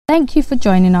Thank you for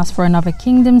joining us for another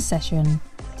Kingdom session,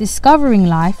 discovering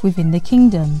life within the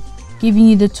Kingdom, giving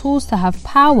you the tools to have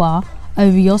power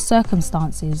over your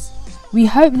circumstances. We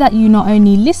hope that you not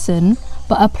only listen,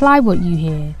 but apply what you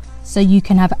hear, so you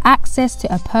can have access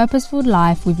to a purposeful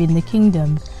life within the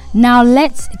Kingdom. Now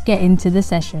let's get into the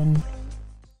session.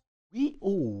 We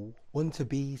all want to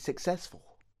be successful,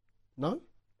 no?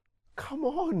 Come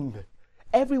on.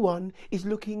 Everyone is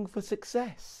looking for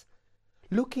success,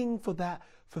 looking for that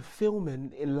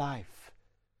fulfillment in life.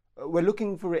 We're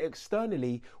looking for it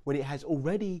externally when it has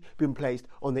already been placed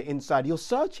on the inside. You're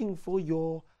searching for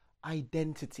your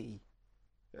identity.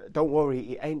 Don't worry,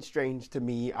 it ain't strange to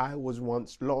me. I was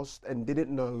once lost and didn't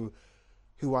know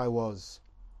who I was.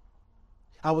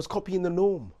 I was copying the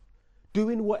norm,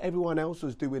 doing what everyone else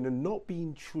was doing and not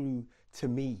being true to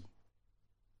me.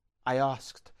 I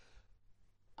asked,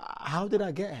 how did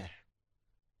I get here?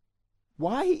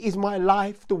 Why is my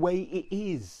life the way it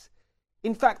is?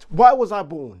 In fact, why was I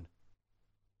born?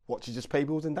 What, to just pay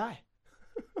bills and die?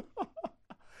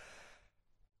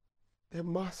 There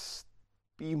must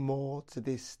be more to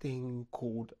this thing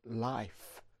called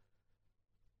life.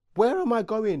 Where am I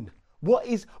going? What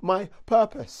is my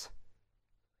purpose?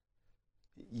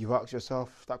 You've asked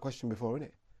yourself that question before,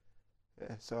 innit?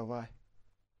 Yeah, so have I.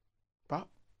 But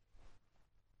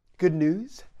good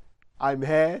news, I'm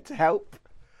here to help.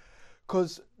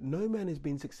 Because no man has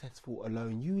been successful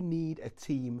alone. You need a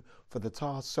team for the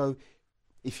task. So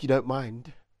if you don't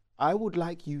mind, I would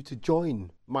like you to join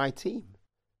my team.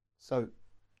 So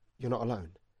you're not alone.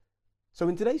 So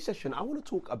in today's session, I want to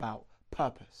talk about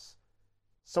purpose.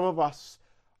 Some of us,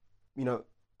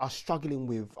 are struggling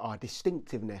with our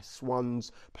distinctiveness,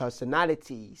 one's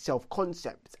personality,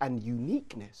 self-concept, and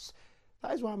uniqueness.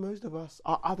 That is why most of us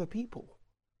are other people.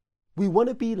 We want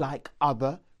to be like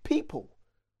other people.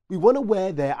 We want to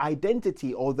wear their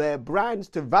identity or their brands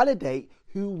to validate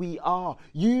who we are.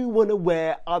 You want to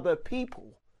wear other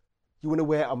people. You want to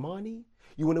wear Armani?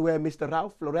 You want to wear Mr.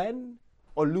 Ralph Lauren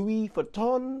or Louis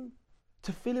Vuitton?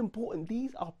 To feel important,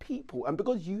 these are people. And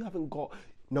because you haven't got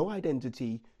no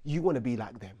identity, you want to be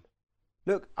like them.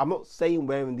 Look, I'm not saying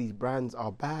wearing these brands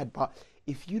are bad, but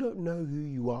if you don't know who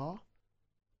you are,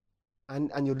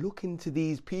 and you're looking to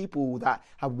these people that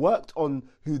have worked on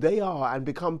who they are and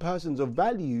become persons of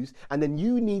values, and then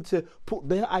you need to put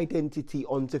their identity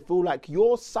on to feel like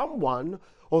you're someone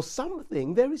or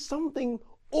something, there is something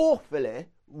awfully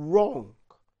wrong.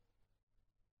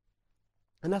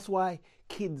 And that's why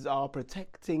kids are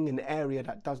protecting an area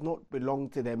that does not belong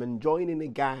to them and joining a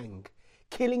gang,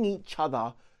 killing each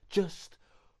other just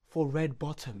for red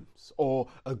bottoms or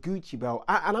a Gucci belt.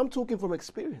 And I'm talking from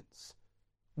experience.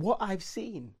 What I've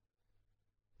seen.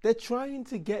 They're trying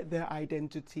to get their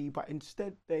identity, but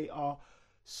instead they are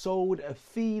sold a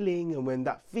feeling, and when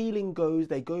that feeling goes,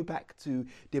 they go back to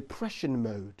depression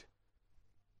mode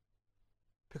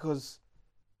because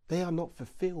they are not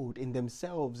fulfilled in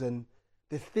themselves, and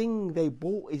the thing they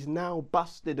bought is now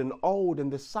busted and old,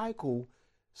 and the cycle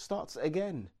starts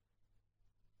again.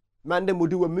 Man then will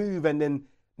do a move and then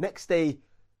next day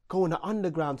go on the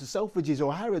underground to Selfridges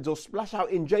or Harrods or splash out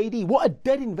in JD. What a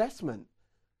dead investment.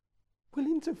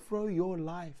 Willing to throw your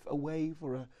life away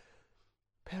for a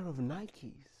pair of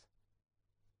Nikes.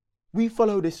 We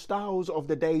follow the styles of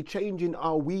the day, changing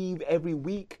our weave every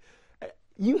week.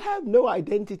 You have no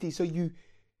identity, so you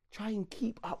try and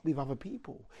keep up with other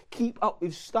people. Keep up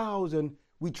with styles, and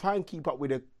we try and keep up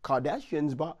with the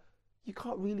Kardashians, but you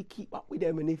can't really keep up with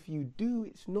them. And if you do,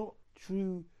 it's not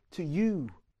true to you.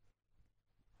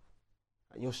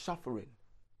 And you're suffering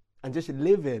and just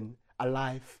living a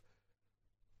life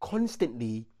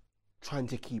constantly trying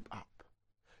to keep up.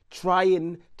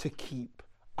 Trying to keep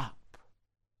up.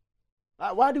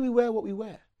 Why do we wear what we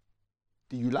wear?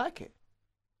 Do you like it?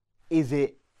 Is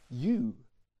it you?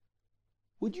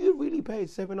 Would you really pay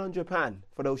 £700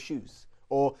 for those shoes?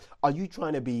 Or are you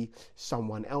trying to be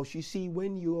someone else? You see,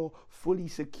 when you're fully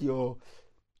secure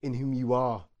in whom you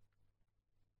are,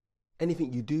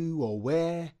 anything you do or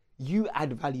wear, you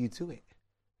add value to it.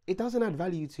 It doesn't add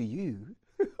value to you.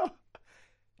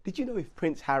 Did you know if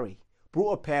Prince Harry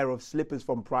brought a pair of slippers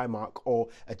from Primark or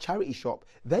a charity shop,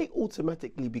 they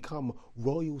automatically become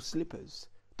royal slippers?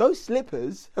 Those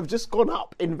slippers have just gone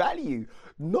up in value,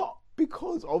 not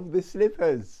because of the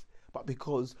slippers, but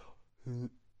because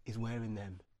who is wearing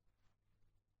them.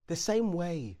 The same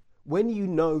way, when you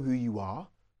know who you are,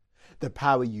 the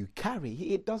power you carry,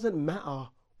 it doesn't matter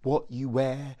what you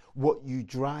wear, what you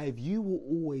drive, you will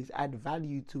always add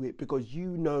value to it because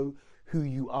you know who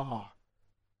you are.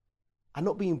 And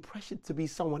not being pressured to be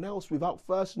someone else without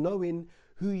first knowing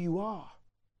who you are.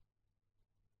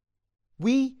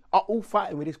 We are all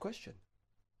fighting with this question.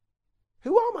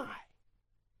 Who am I?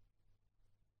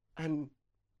 And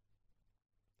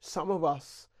some of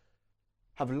us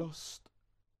have lost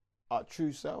our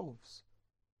true selves.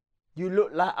 You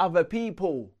look like other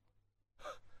people.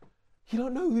 You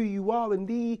don't know who you are, and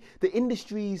the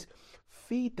industries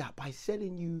feed that by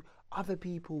selling you other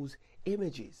people's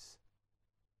images.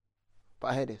 But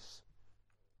I hear this.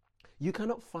 You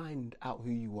cannot find out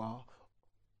who you are,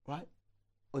 right,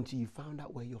 until you found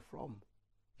out where you're from,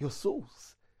 your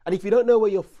source. And if you don't know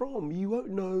where you're from, you won't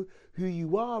know who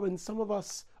you are. And some of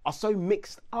us are so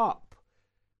mixed up,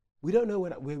 we don't know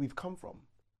where we've come from.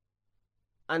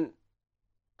 And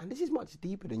this is much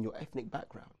deeper than your ethnic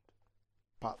background.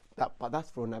 But that's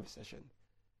for another session.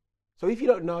 So if you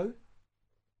don't know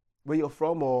where you're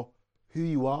from or who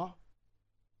you are,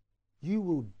 you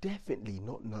will definitely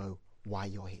not know why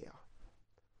you're here.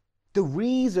 The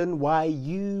reason why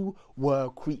you were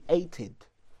created.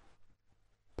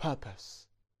 Purpose.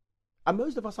 And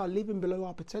most of us are living below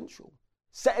our potential,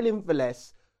 settling for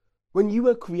less when you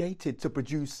were created to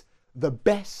produce the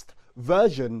best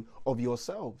version of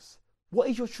yourselves. What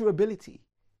is your true ability?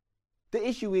 The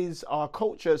issue is our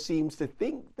culture seems to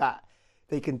think that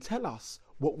they can tell us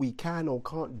what we can or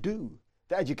can't do.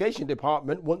 The education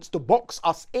department wants to box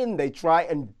us in. They try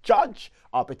and judge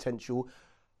our potential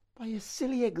by a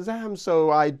silly exam.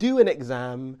 So I do an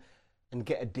exam and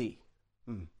get a D.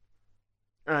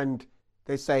 And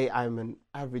they say I'm an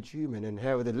average human, and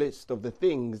here are the list of the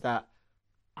things that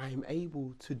I'm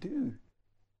able to do.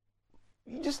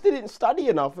 You just didn't study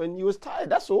enough and you was tired,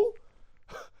 that's all.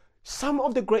 Some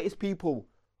of the greatest people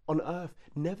on earth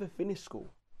never finished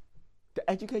school. The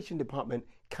education department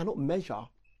cannot measure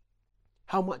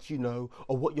how much you know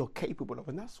or what you're capable of.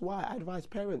 And that's why I advise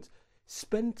parents,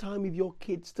 spend time with your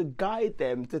kids to guide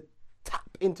them, to tap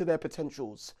into their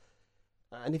potentials.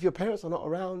 And if your parents are not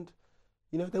around,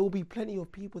 there will be plenty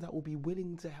of people that will be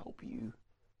willing to help you.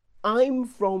 I'm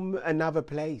from another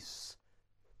place.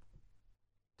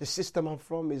 The system I'm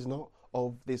from is not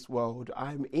of this world.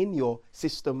 I'm in your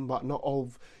system, but not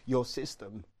of your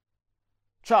system.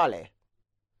 Charlie,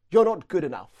 you're not good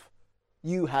enough.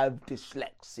 You have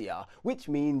dyslexia, which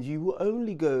means you will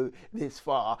only go this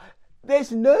far.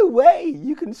 There's no way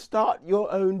you can start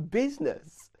your own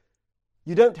business.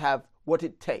 You don't have what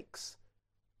it takes.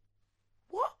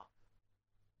 What?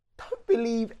 Don't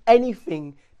believe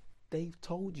anything they've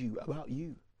told you about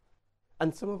you.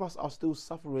 And some of us are still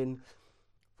suffering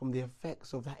from the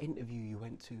effects of that interview you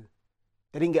went to.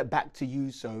 They didn't get back to you,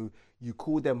 so you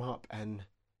called them up and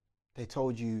they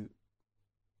told you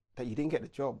that you didn't get the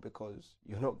job because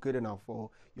you're not good enough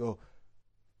or your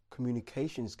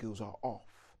communication skills are off.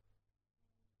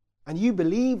 And you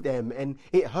believed them and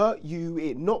it hurt you,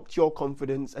 it knocked your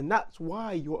confidence, and that's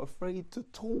why you're afraid to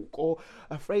talk or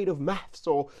afraid of maths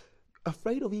or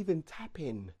afraid of even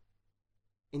tapping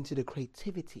into the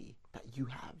creativity that you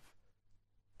have.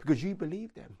 Because you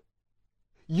believe them.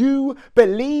 You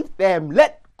believe them.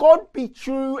 Let God be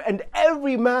true and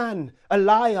every man a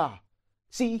liar.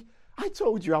 See, I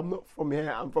told you I'm not from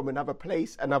here. I'm from another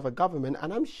place, another government,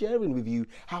 and I'm sharing with you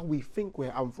how we think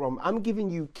where I'm from. I'm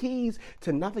giving you keys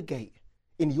to navigate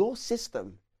in your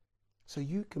system so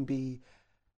you can be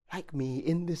like me,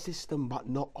 in the system but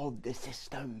not of the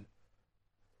system.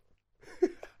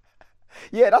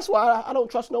 Yeah, that's why I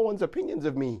don't trust no one's opinions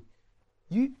of me.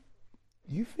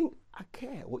 You think I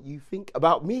care what you think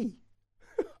about me?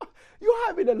 You're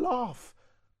having a laugh.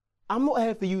 I'm not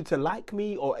here for you to like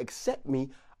me or accept me.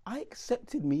 I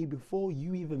accepted me before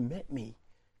you even met me.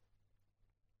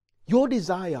 Your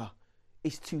desire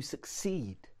is to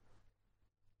succeed.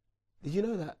 Did you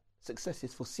know that success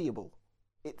is foreseeable?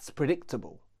 It's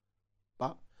predictable.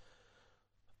 But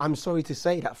I'm sorry to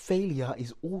say that failure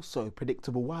is also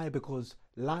predictable. Why? Because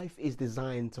life is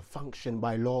designed to function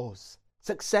by laws.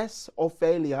 Success or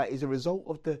failure is a result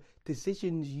of the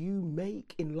decisions you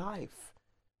make in life.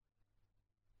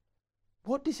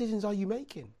 What decisions are you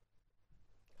making?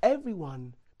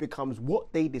 Everyone becomes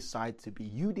what they decide to be.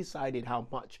 You decided how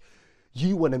much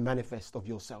you want to manifest of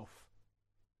yourself.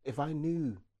 If I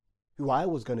knew who I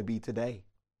was going to be today,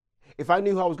 if I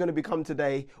knew who I was going to become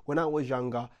today when I was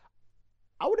younger,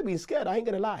 I would have been scared, I ain't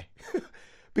going to lie.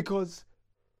 Because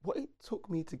what it took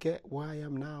me to get where I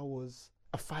am now was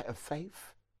a fight of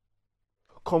faith,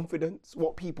 confidence,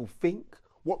 what people think,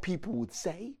 what people would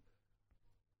say.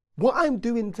 What I'm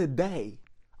doing today,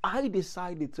 I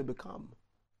decided to become.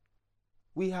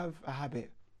 We have a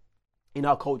habit in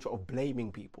our culture of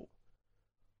blaming people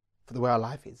for the way our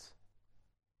life is.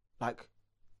 Like,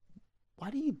 why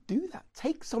do you do that?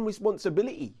 Take some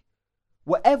responsibility.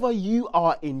 Whatever you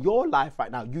are in your life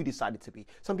right now, you decided to be.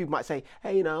 Some people might say,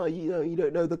 hey, you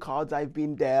don't know the cards I've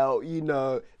been dealt,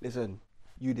 Listen,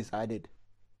 you decided.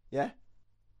 Yeah?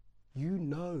 You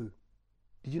know.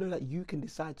 Did you know that you can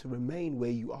decide to remain where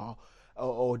you are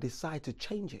or decide to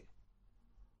change it?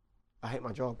 I hate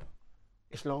my job.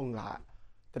 It's long, like,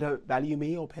 they don't value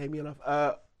me or pay me enough. What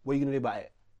are you going to do about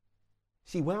it?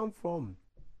 See, where I'm from,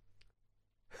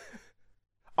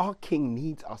 our king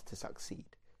needs us to succeed.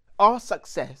 Our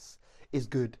success is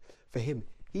good for him.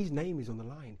 His name is on the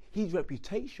line. His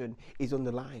reputation is on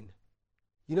the line.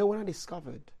 You know, when I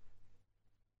discovered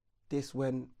this,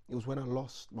 when I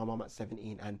lost my mum at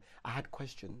 17 and I had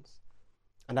questions,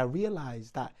 and I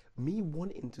realized that me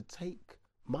wanting to take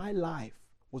my life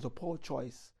was a poor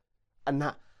choice, and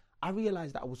that I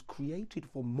realized that I was created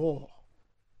for more,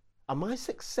 and my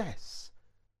success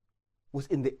was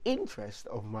in the interest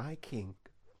of my king.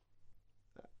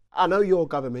 I know your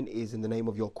government is in the name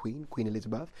of your queen, Queen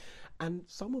Elizabeth, and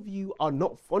some of you are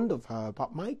not fond of her,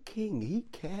 but my king, he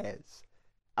cares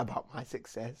about my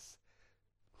success.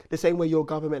 The same way your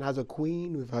government has a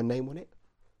queen with her name on it,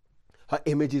 her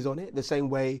image is on it, the same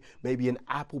way maybe an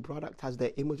Apple product has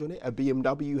their image on it, a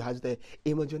BMW has their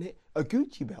image on it, a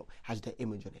Gucci belt has their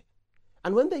image on it.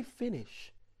 And when they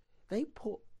finish, they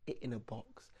put it in a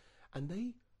box and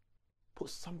they put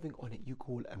something on it you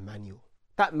call a manual.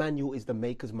 That manual is the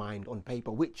maker's mind on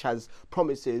paper, which has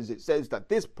promises. It says that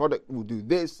this product will do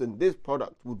this and this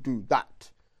product will do that.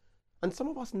 And some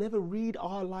of us never read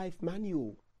our life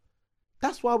manual.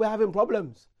 That's why we're having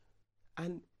problems.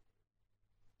 And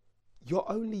you're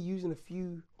only using a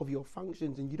few of your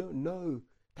functions and you don't know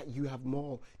that you have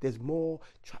more. There's more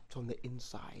trapped on the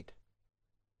inside.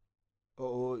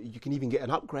 Or you can even get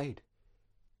an upgrade,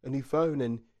 a new phone,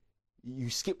 and you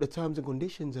skip the terms and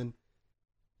conditions and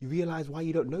you realize why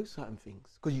you don't know certain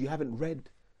things, because you haven't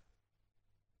read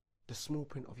the small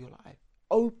print of your life.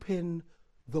 Open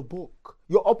the book.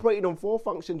 You're operating on 4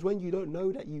 functions when you don't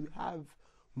know that you have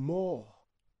more.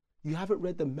 You haven't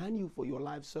read the manual for your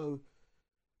life, so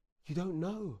you don't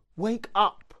know. Wake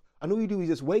up. And all you do is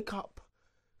just wake up,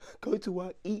 go to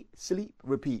work, eat, sleep,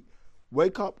 repeat.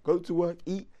 Wake up, go to work,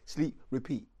 eat, sleep,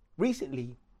 repeat.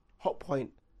 Recently, Hotpoint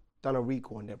done a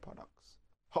recall on their products.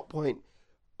 Hotpoint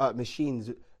machines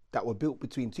that were built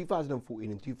between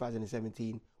 2014 and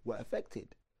 2017 were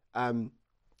affected.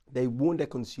 They warned their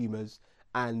consumers,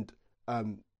 and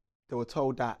they were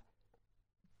told that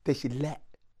they should let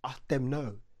them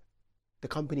know, the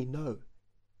company know,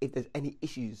 if there's any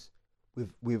issues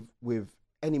with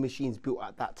any machines built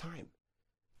at that time.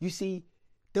 You see,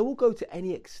 they will go to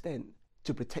any extent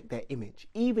to protect their image,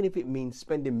 even if it means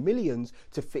spending millions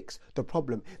to fix the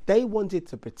problem. They wanted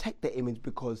to protect their image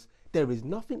because there is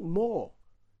nothing more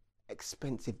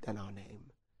expensive than our name,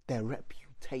 their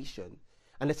reputation,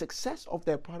 and the success of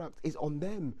their product is on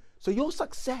them. So your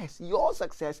success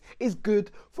is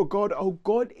good for God. Oh,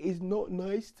 God is not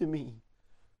nice to me.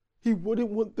 He wouldn't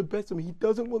want the best for me. He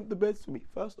doesn't want the best for me.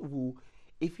 First of all,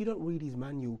 if you don't read his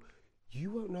manual,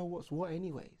 you won't know what's what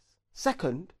anyways.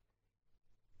 Second,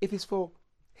 if it's for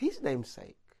his name's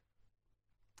sake,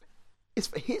 it's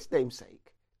for his name's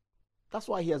sake. That's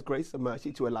why he has grace and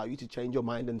mercy to allow you to change your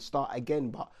mind and start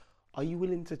again. But are you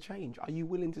willing to change? Are you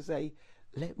willing to say,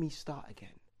 let me start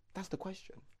again? That's the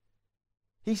question.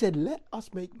 He said, let us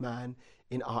make man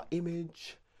in our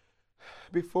image.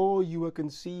 Before you were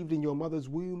conceived in your mother's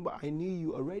womb, I knew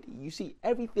you already. You see,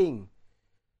 everything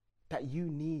that you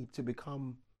need to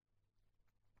become,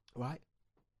 right,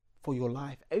 for your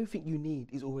life, everything you need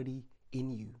is already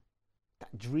in you.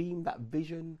 That dream, that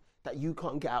vision that you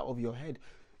can't get out of your head.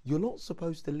 You're not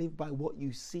supposed to live by what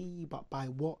you see, but by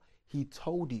what he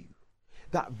told you.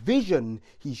 That vision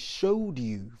he showed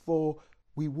you, for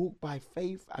we walk by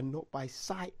faith and not by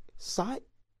sight. Sight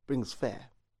brings fear,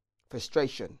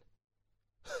 frustration,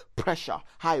 pressure,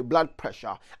 high blood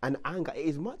pressure and anger. It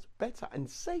is much better and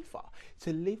safer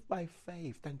to live by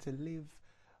faith than to live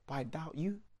by doubt.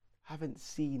 You haven't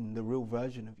seen the real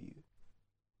version of you,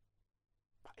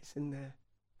 but it's in there.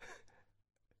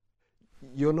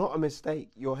 You're not a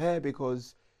mistake. You're here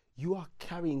because you are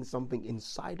carrying something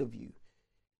inside of you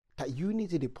that you need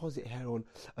to deposit here on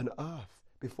earth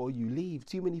before you leave.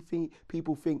 Too many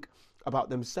people think about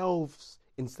themselves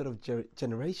instead of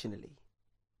generationally.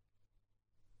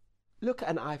 Look at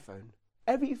an iPhone.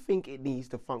 Everything it needs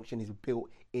to function is built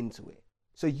into it.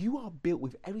 So you are built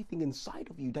with everything inside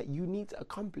of you that you need to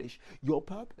accomplish your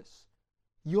purpose.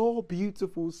 Your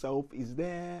beautiful self is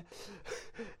there.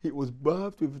 It was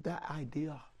birthed with that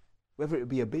idea, whether it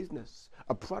be a business,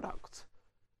 a product.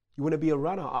 You want to be a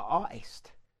runner, an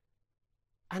artist.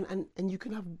 And you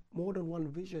can have more than one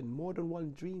vision, more than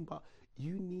one dream, but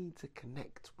you need to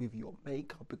connect with your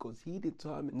maker because he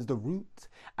determines the route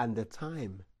and the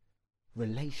time.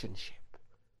 Relationship.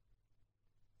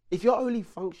 If you're only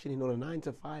functioning on a 9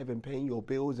 to 5 and paying your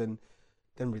bills and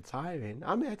then retiring,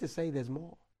 I'm here to say there's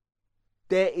more.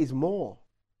 There is more.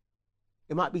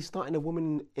 It might be starting a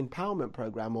woman empowerment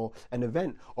program or an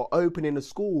event or opening a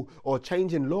school or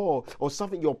changing law or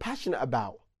something you're passionate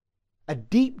about. A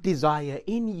deep desire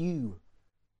in you.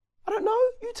 I don't know,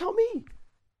 you tell me.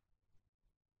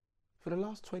 For the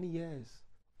last 20 years,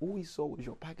 all we saw was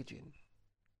your packaging.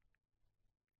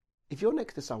 If you're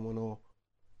next to someone or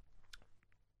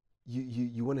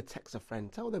you want to text a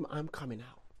friend, tell them I'm coming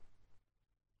out.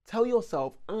 Tell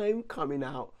yourself I'm coming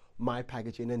out my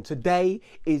packaging. And today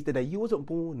is the day. You wasn't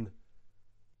born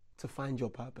to find your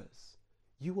purpose.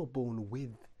 You were born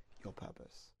with your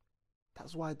purpose.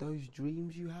 That's why those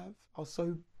dreams you have are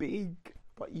so big,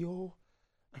 but you're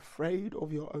afraid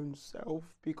of your own self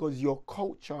because your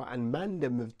culture and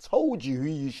mandem have told you who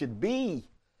you should be.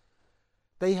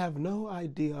 They have no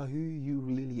idea who you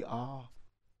really are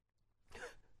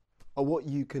or what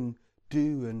you can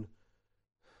do and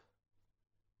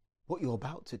what you're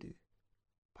about to do.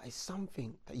 But it's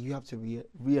something that you have to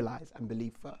realize and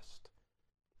believe first.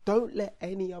 Don't let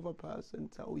any other person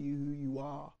tell you who you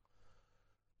are.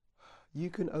 You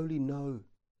can only know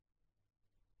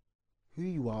who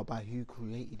you are by who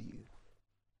created you,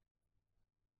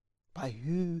 by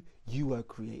who you were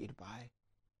created by.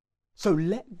 So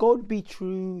let God be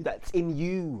true that's in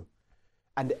you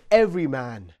and every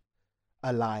man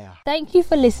a liar. Thank you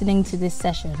for listening to this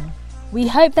session. We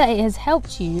hope that it has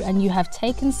helped you and you have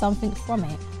taken something from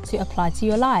it to apply to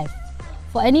your life.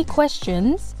 For any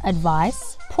questions,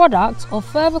 advice, product or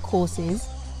further courses,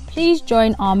 please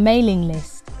join our mailing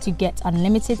list to get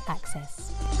unlimited access.